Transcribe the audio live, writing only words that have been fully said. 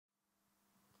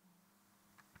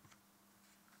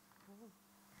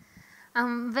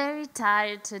I'm very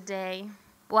tired today.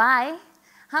 Why?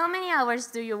 How many hours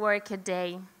do you work a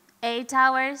day? 8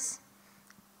 hours?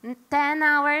 10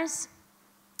 hours?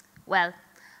 Well,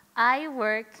 I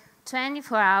work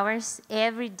 24 hours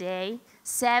every day,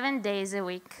 7 days a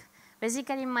week.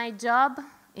 Basically, my job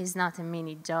is not a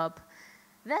mini job.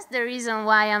 That's the reason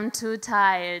why I'm too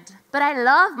tired. But I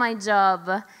love my job,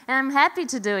 and I'm happy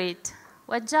to do it.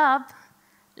 What job?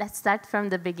 Let's start from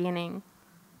the beginning.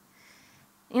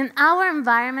 In our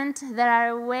environment, there are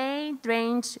a wide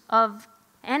range of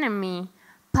enemy,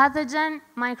 pathogen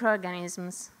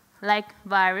microorganisms, like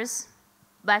virus,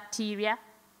 bacteria,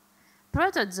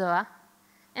 protozoa,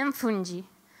 and fungi.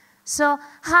 So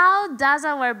how does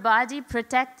our body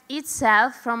protect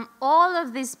itself from all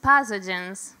of these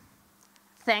pathogens?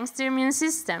 Thanks to the immune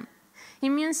system.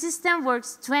 Immune system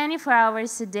works 24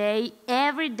 hours a day,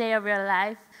 every day of your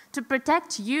life, to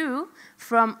protect you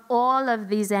from all of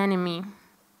these enemies.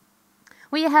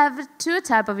 We have two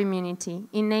types of immunity,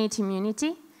 innate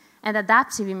immunity and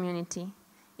adaptive immunity.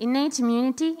 Innate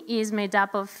immunity is made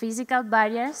up of physical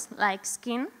barriers like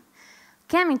skin,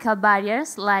 chemical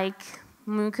barriers like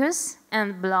mucus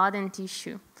and blood and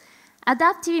tissue.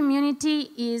 Adaptive immunity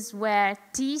is where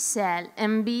T cell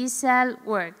and B cell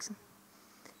work,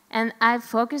 and I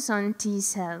focus on T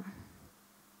cell.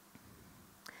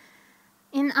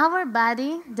 In our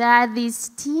body, there are these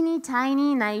teeny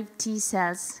tiny naive T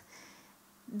cells.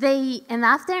 And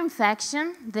after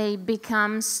infection, they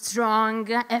become strong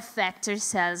effector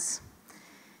cells.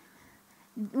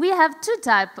 We have two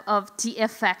types of T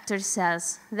effector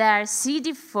cells. There are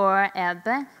CD4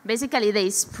 Hb, basically they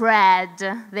spread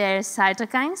their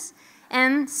cytokines,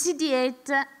 and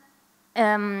CD8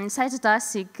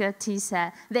 cytotoxic T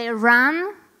cell. They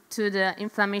run to the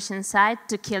inflammation site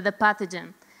to kill the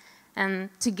pathogen. And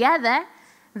together,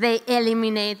 they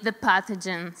eliminate the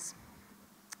pathogens.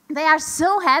 They are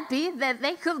so happy that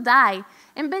they could die.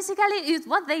 And basically, it's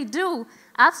what they do.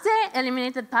 After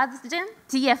eliminated pathogen,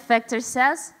 T effector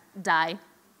cells die.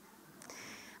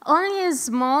 Only a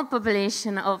small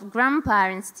population of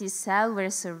grandparents' T cells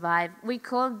will survive. We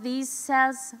call these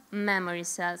cells memory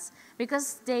cells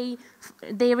because they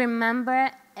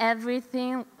remember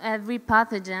everything, every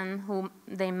pathogen whom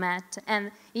they met.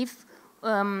 And if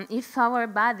our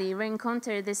body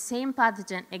re-encounters the same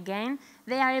pathogen again,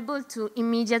 they are able to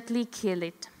immediately kill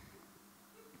it.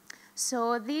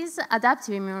 So this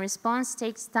adaptive immune response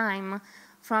takes time.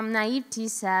 From naive T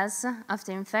cells,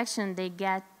 after infection, they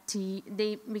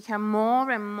become more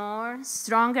and more,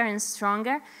 stronger and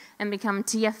stronger, and become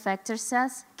T effector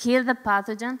cells, kill the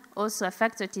pathogen, also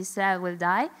effector T cell will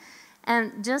die,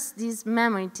 and just this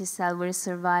memory T cell will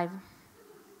survive.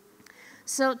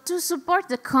 So to support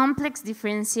the complex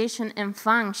differentiation and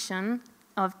function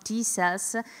of T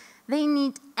cells, they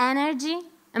need energy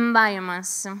and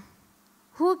biomass.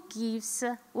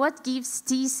 What gives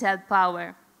T cell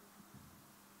power?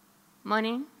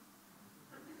 Money?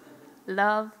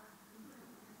 Love?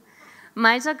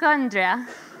 Mitochondria.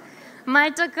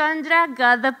 Mitochondria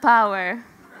got the power.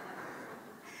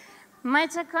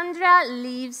 Mitochondria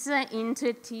lives into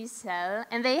a T cell,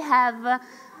 and they have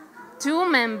two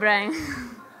membranes,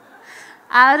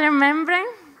 outer membrane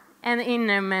and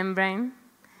inner membrane.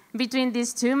 Between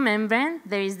these two membranes,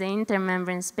 there is the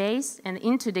intermembrane space, and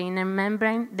into the inner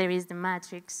membrane, there is the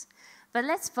matrix. But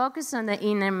let's focus on the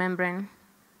inner membrane.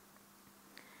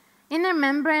 Inner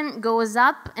membrane goes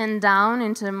up and down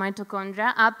into the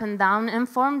mitochondria, up and down, and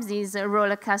forms this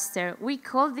roller coaster. We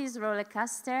call this roller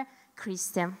coaster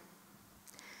crystal.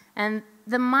 And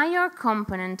the major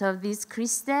component of this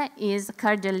crystal is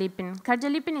cardiolipin.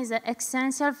 Cardiolipin is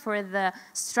essential for the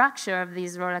structure of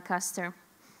this roller coaster.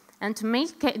 And to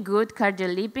make a good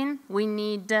cardiolipin, we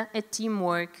need a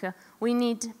teamwork. We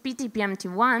need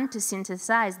PTPMT1 to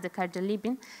synthesize the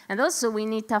cardiolipin, and also we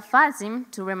need tafazim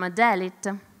to remodel it.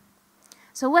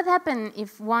 So what happens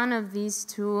if one of these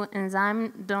two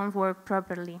enzymes don't work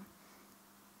properly?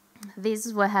 This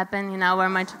is what happens in our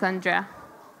mitochondria.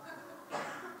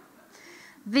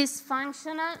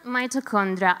 Dysfunctional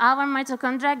mitochondria. Our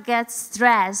mitochondria get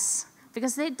stressed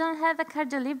because they don't have a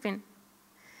cardiolipin.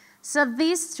 So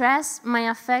this stress may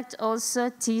affect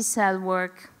also T cell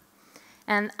work.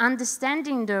 And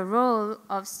understanding the role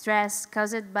of stress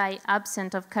caused by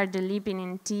absence of cardiolipin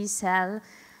in T cell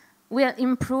will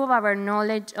improve our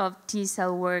knowledge of T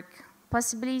cell work,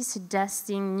 possibly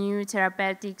suggesting new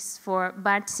therapeutics for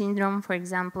Barth syndrome, for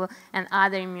example, and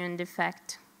other immune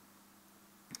defects.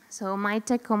 So my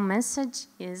take-home message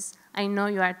is, I know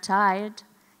you are tired,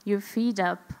 you're fed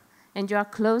up, and you are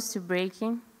close to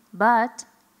breaking, but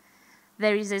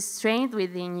there is a strength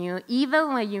within you,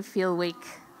 even when you feel weak.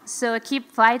 So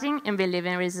keep fighting and believe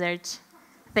in research.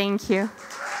 Thank you.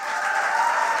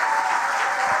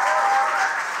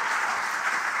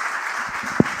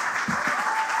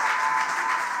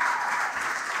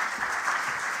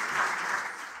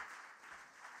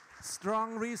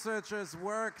 Strong researchers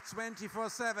work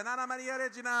 24/7. Annamaria,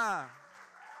 Regina.